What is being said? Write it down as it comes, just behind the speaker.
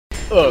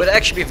It would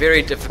actually be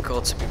very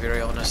difficult, to be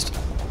very honest.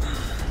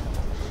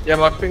 Yeah,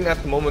 my ping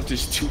at the moment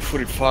is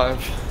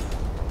 245.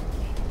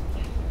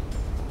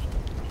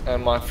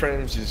 And my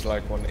frames is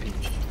like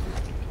 180.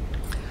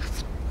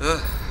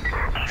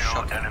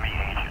 Shocking.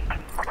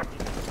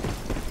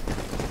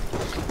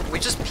 We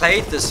just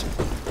played this.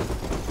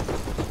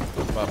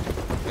 But,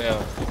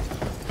 yeah.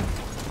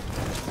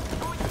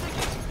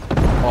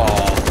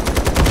 Oh.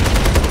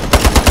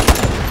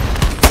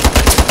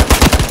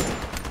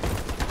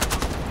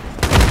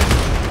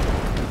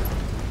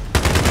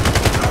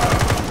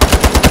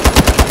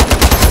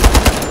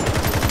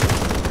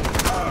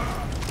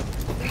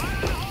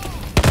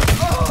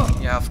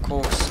 Yeah, of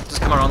course. Just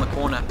come around the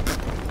corner.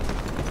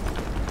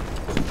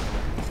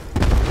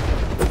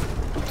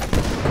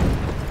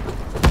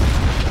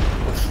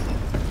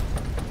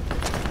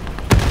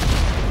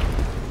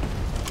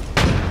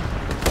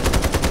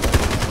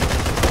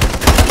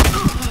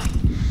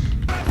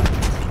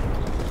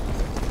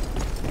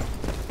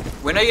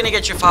 When are you gonna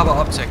get your fiber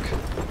optic?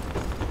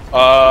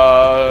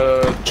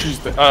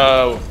 Tuesday.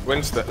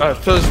 Wednesday.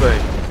 Thursday.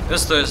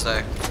 This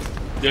Thursday.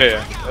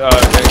 Yeah.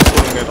 They're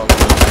installing it on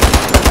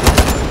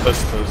this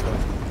Thursday.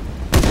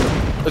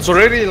 It's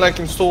already like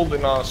installed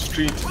in our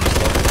street and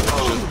stuff. It's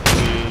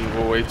just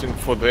we were waiting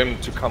for them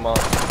to come out.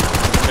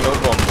 It's been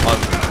over a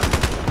month.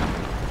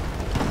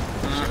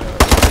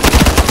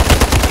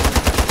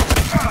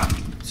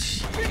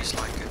 Jeez,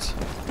 like it.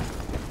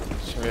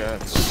 So yeah,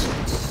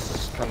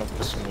 it's kind of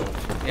pissing me off.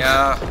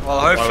 Yeah, well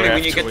hopefully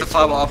when you get the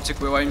fiber for optic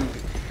we won't,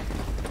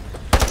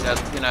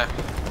 you know,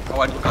 I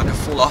won't look like a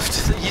fool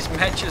after these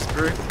matches,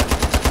 bro.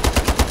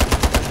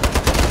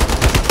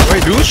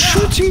 Wait, who's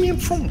shooting me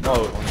from?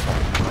 Oh, on top.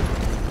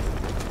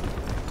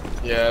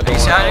 Yeah, You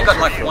see, I only got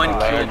like one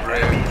kill, bro.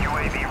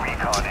 UAV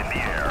recon in the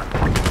air.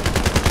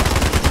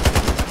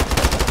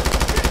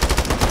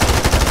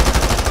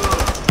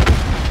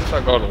 I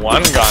got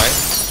one guy.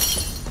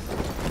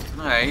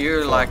 No,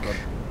 you're like,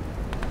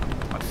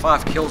 what,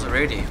 5 kills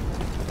already.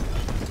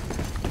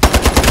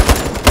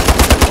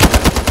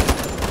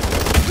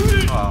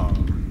 Oh.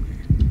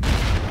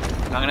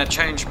 I'm gonna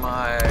change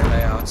my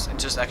layouts and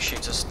just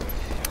actually just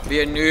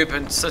be a noob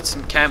and sit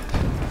in camp.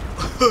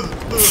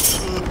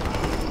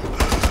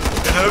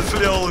 And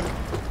hopefully I'll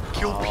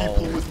kill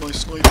people with my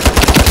sniper.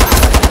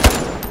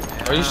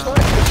 Are you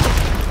sniping?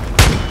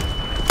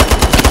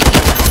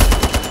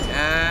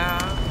 Yeah.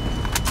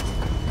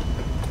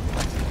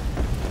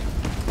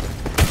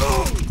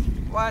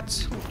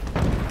 What?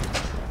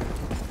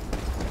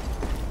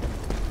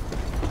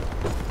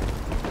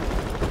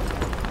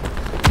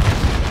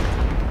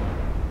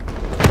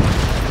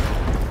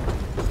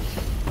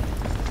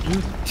 You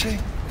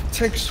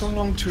take so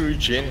long to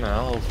regen my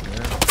health,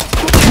 man.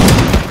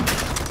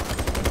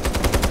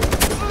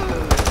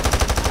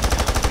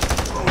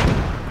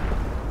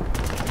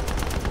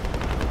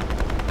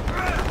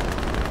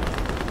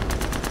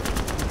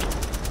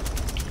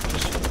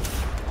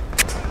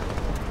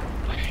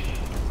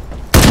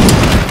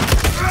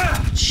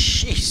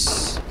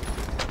 Jeez.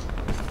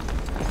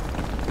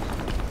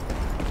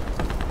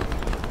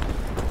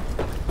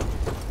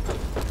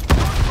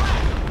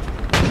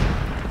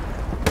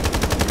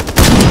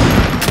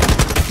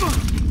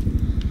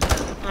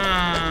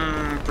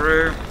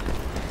 Bro.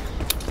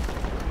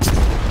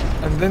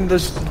 And then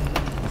there's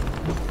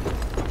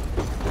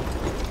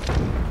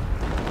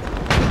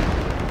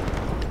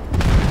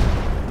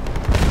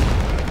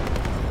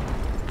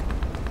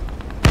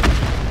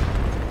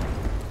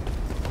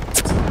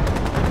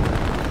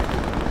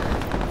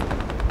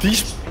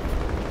these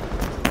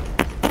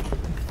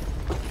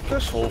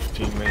this whole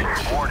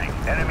teammates. Warning,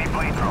 enemy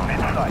blade drone in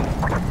sight.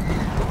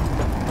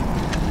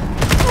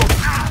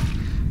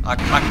 I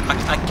can't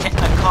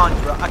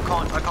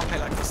play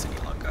like this any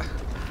longer.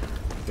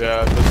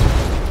 Yeah,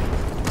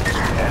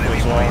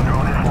 Enemy blade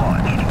drone is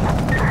launched.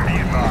 Be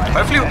advised.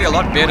 Hopefully it'll be a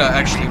lot better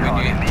actually when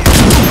you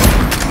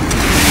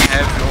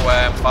have your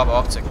fiber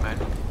optic, man.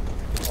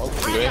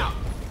 hopefully. Our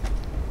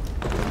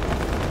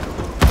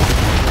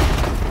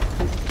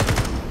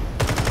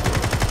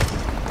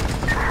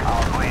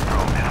blade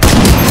drone is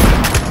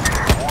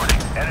launched.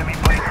 Warning, enemy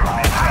blade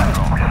drone is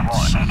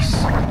launched.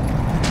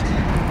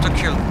 Took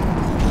you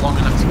long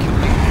enough to kill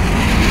me.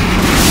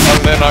 And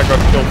then I got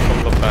killed from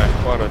the back.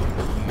 What a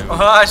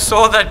Oh, I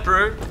saw that,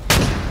 bro.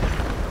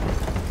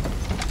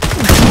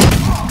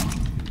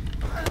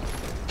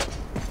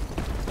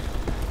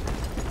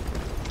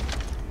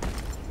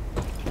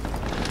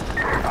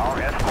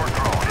 Our escort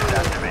drone is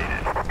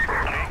activated.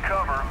 Take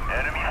cover.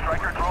 Enemy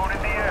striker drone in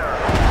the air.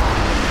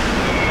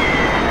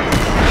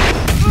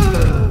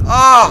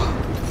 Oh!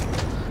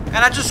 And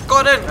I just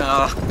got in.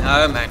 Oh,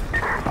 no, man.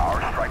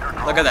 Our striker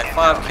drone Look at that,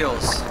 5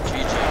 kills.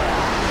 GG.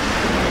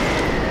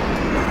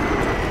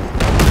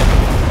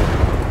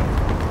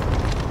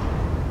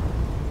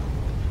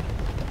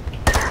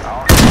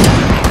 Our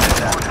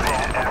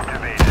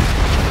activated.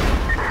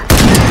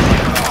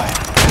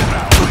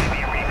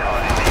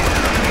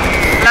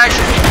 Flash!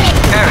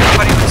 Carry, I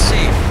can't even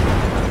see.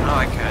 No,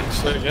 I can't.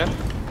 Say again?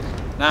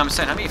 No, I'm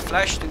saying, how many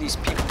flash do these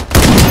people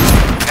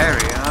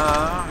carry?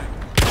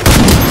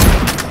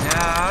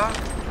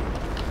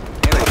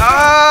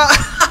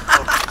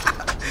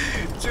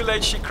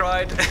 she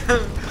cried.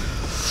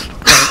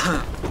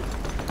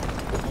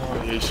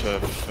 Oh,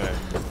 jezus.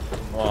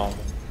 Wow.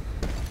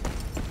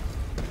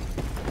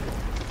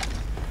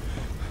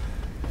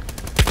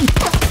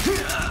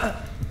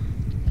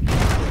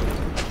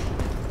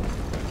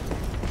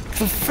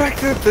 The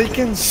fact that they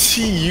can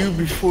see you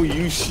before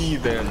you see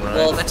them, right?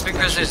 Well, that's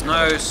because there's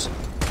no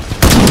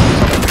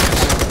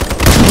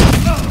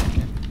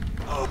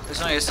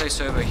SA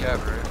server here,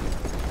 bro.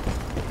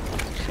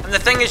 And the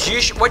thing is,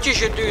 what you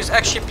should do is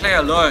actually play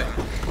alone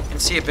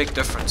and see a big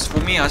difference. For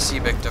me, I see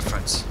a big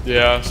difference.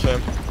 Yeah,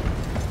 same.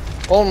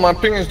 Well, my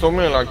ping is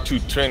normally like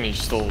 220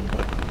 still,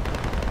 but...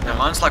 Yeah,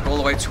 mine's like all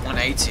the way to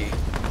 180.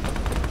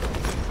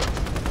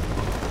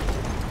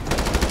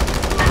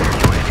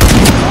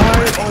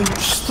 Why are you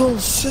still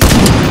sitting?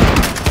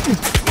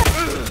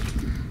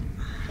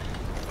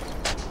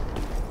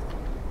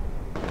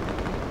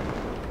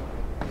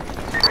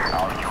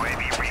 Our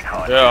UAV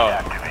recon is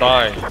Yeah, activated.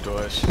 die,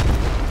 Dois.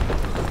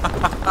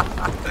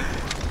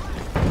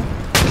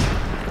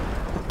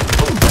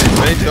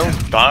 They don't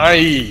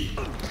die.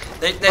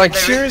 Like,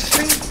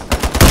 seriously?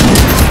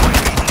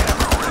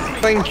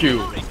 Thank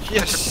you.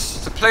 Yes.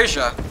 It's a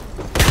pleasure.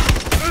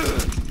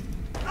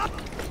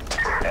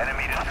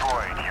 Enemy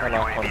destroyed. Your Hold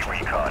on, UAV hold on.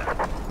 recon.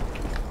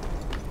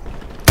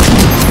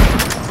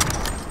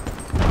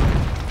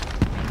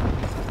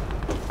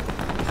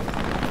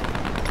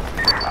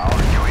 Our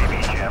UAV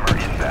jammer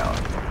inbound.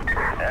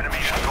 Enemy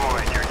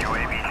destroyed your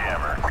UAV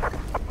jammer.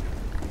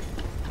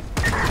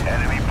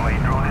 Enemy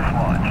blade drone is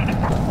launched.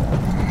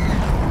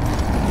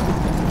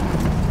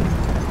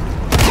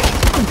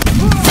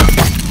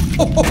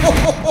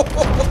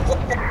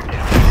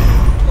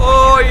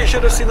 Oh, you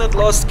should have seen that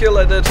last skill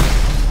I did.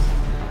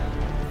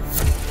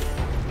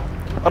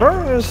 I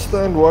don't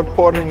understand what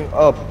parting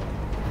up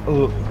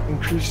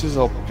increases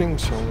our ping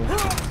so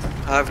much.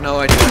 I have no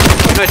idea.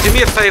 No, do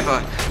me a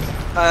favor.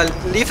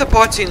 Leave the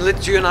party and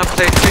let you and I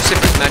play 2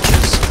 separate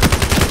matches.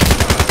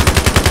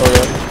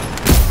 Okay.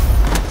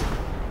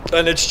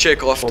 And let's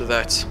check after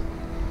that.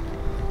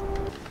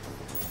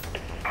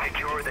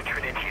 Secure the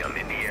Trinitium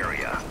in the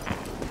area.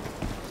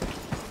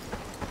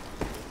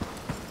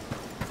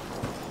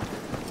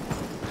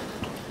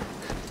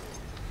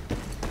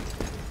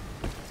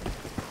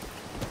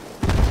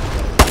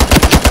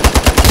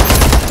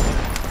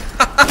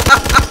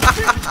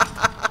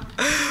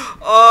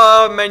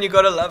 Oh man, you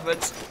gotta love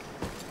it.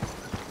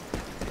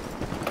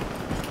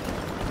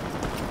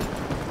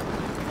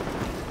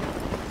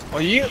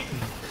 Are you?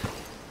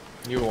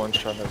 You one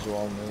shot as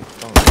well, mate.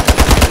 Oh.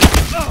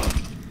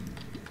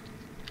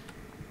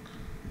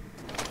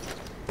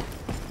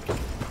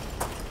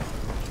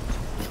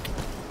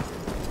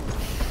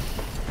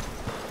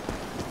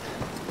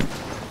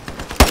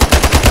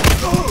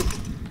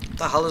 What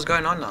the hell is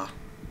going on now?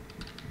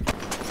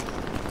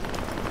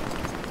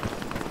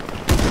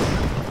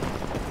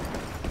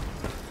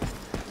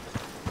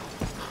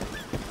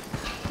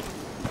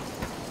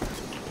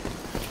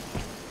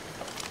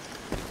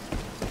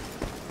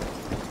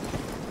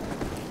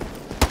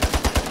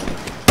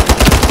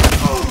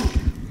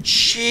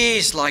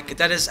 Jeez, like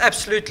that is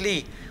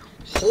absolutely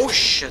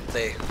horseshit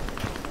there.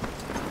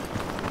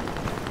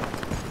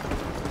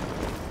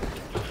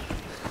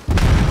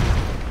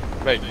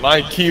 Mate,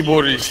 my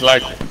keyboard is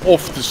like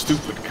off the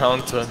stupid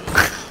counter.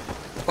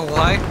 Oh,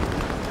 why?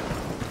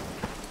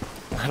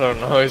 I don't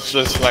know, it's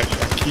just like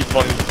I keep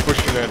on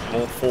pushing it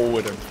more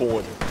forward and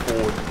forward and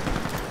forward.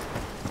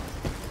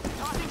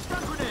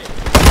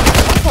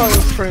 How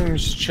the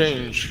frames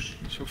change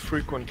so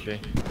frequently?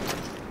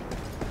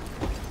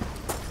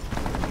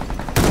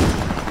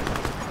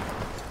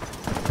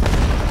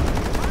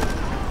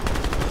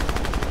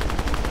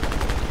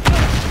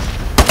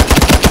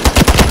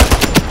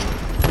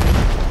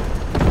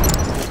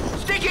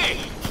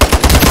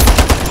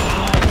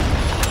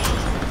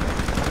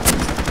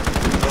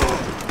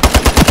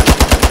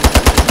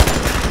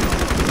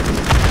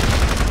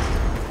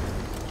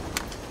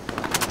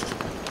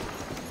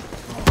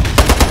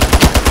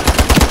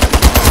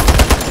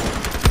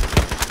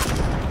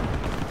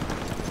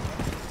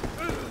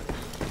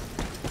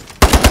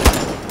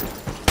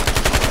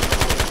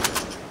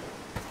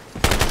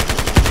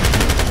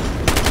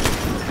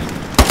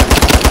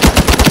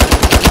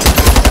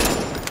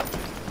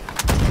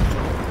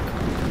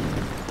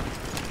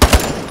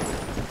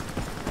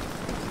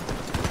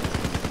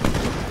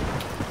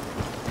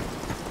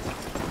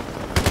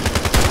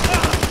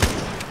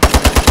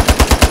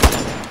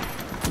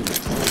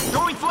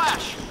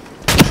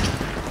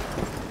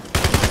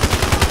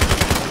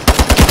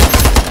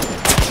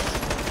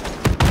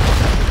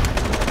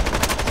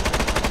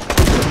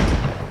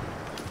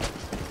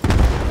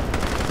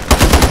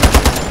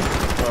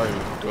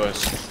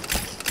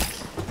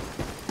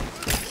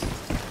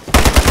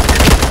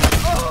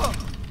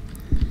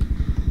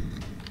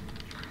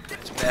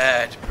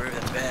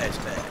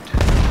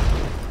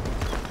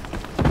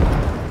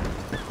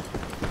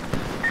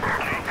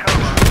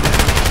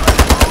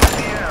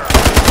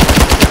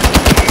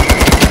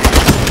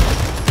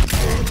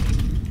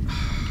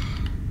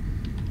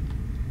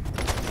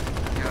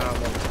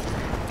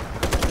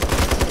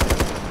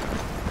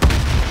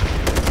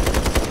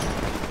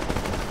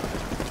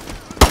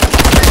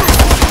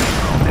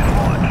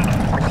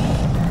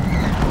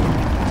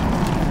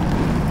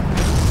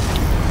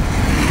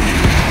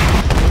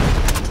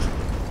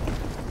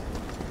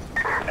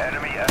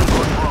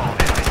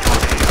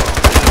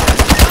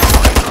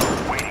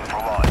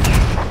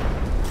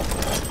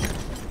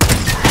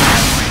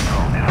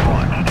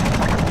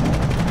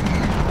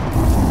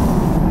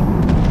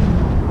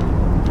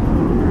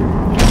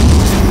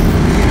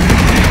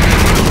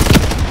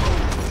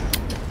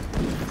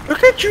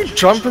 What you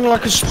jumping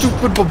like a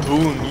stupid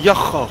baboon?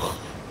 Yachach.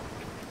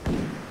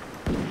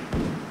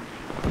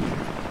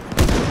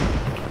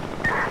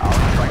 Our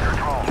striker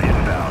drone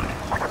inbound.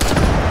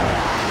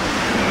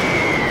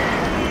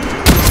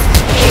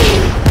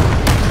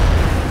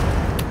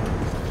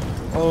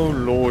 Oh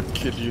Lord,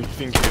 kid, you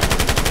think you...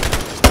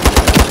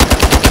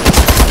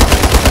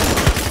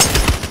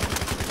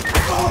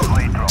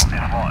 Blade drone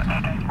is launched.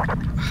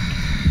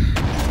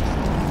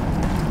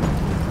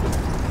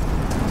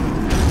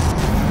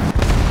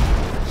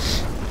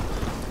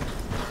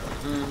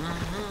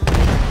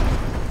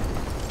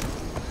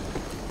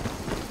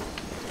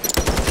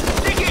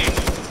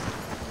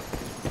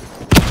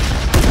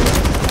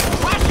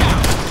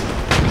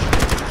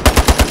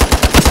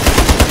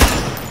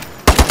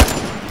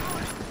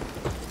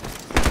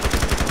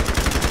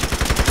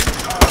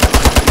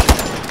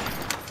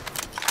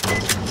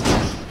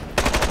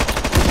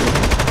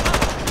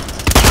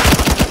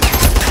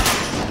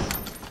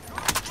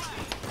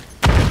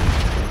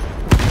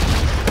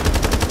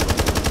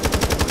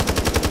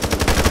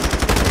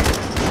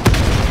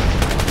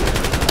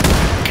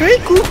 Okay,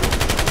 cool.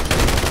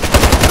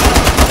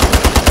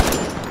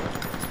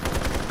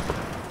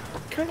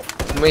 Okay.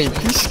 Mate,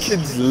 these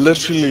kids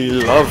literally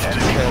love to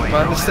camp. I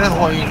understand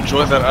why you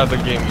enjoy that other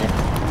game more.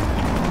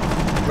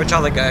 Which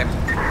other game?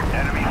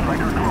 Enemy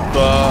striker drone.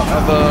 The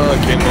other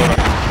game mode.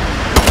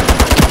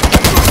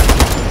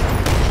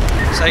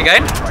 Say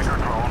again? Striker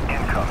drone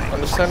incoming.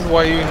 Understand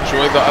why you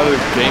enjoy the other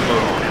game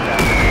mode.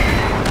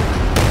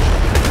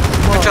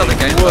 Which other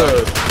game?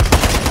 Word.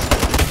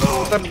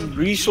 Oh, that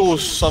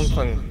resource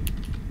something.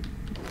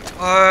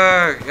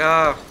 Oh,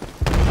 yeah.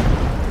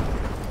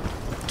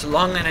 It's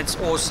long and it's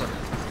awesome.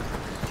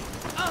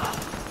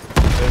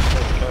 There's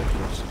no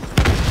characters.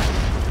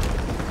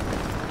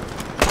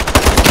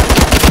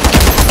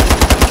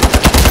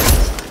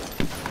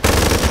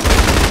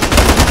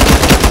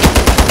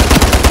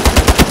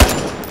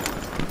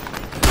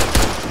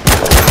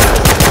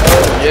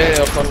 Oh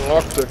yeah, I've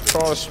unlocked the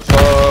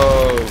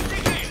crossbow.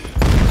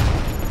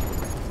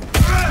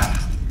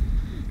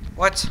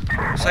 What?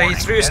 So he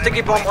threw a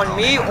sticky bomb on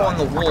me or on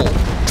the wall?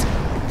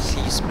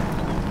 Jeez, man.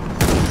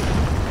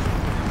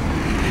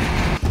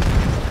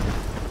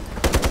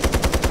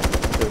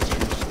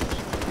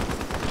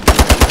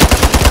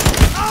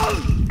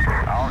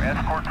 Our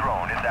escort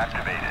drone is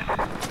activated.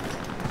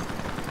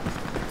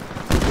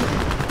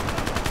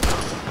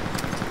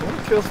 What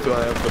kills do I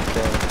have with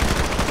that?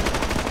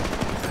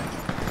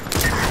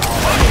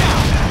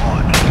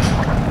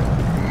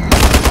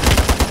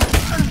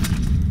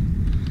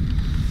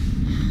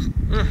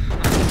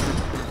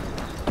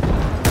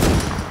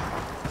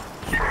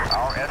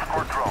 Our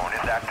escort drone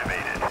is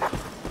activated.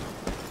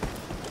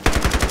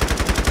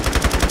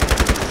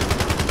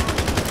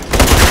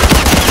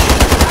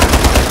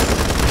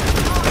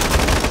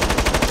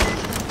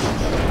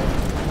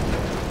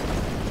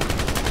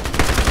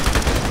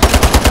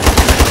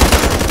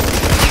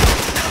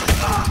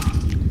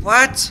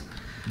 What?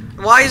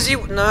 Why is he?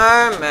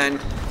 No, man.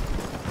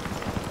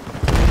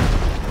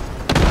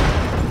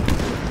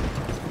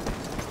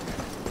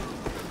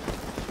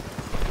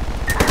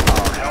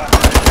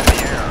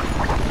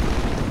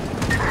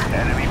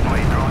 Enemy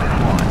blade drone is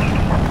launched.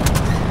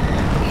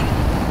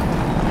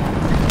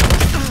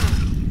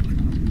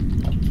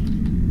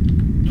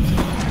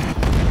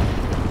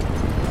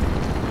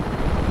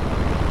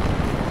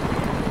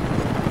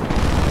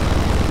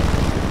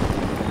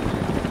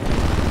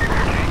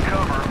 Take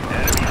cover.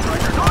 Enemy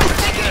striker drone is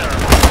in the air.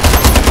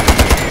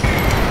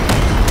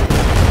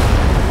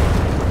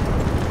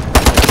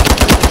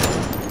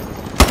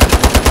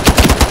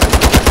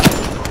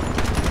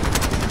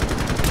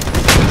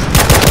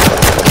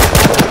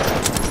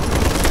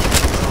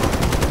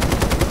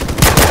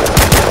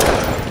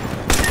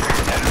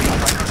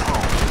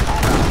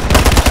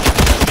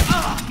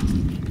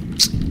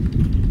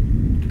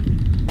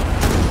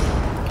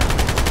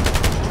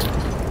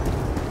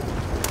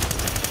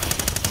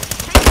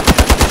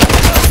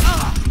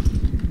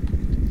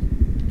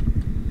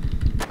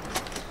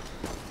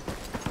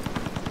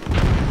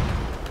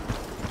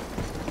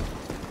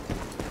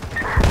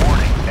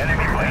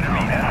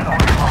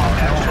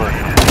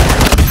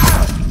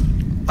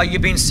 Are you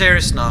being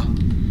serious now?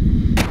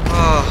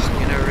 Oh,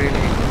 you know,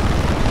 really.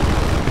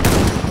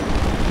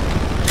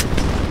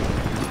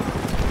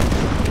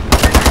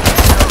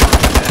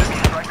 Enemy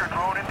striker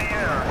drone in the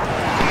air.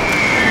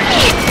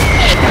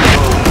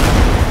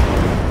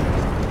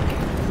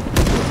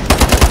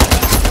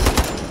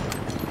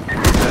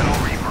 Metal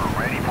Reaper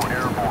ready for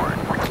airborne.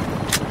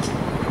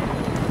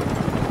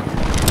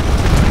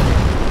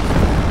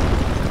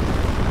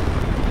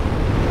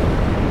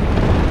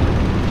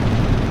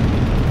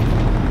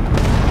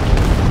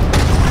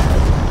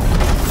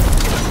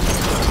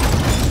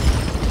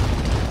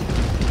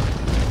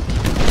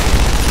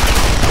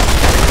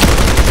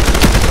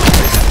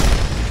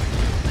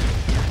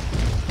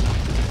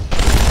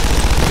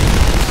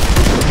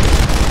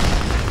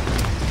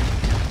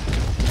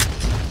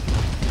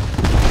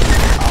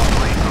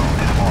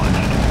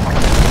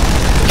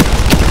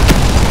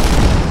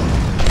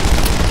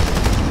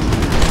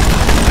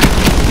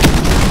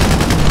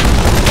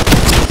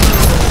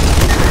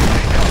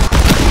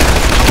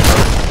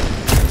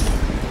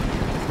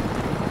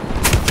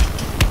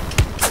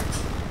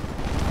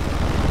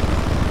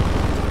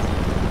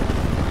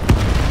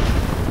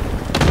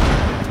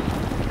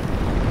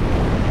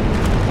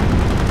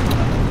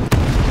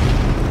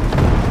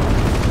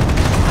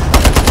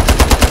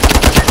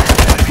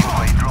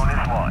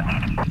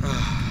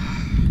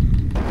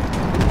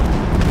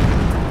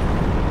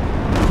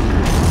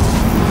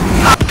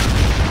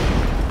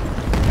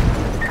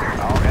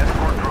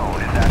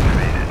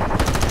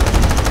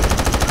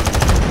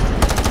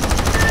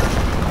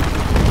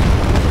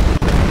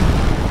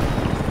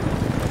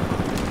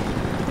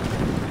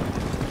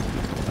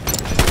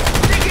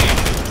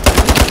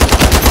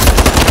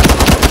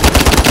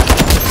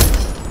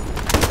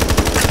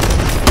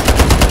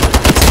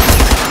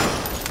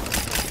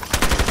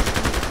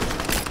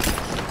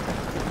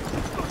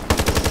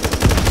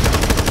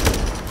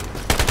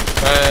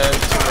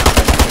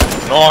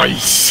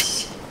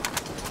 Nice.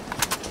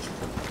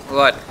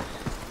 What?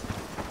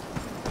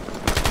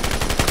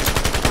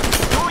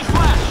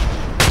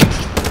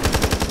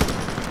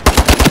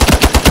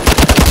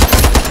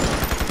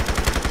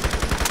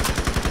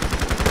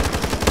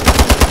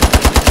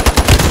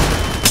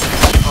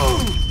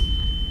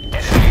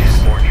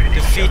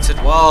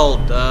 Defeated. Well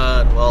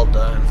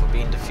done for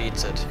being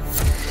defeated.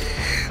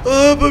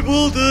 Oh, but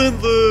well done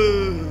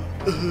though.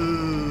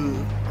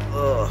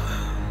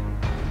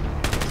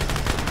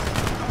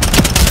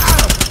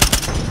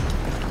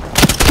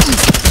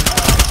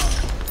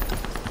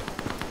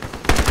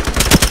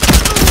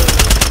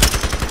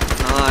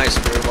 Nice,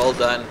 bro. Well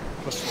done.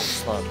 That's not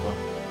smart,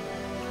 bro.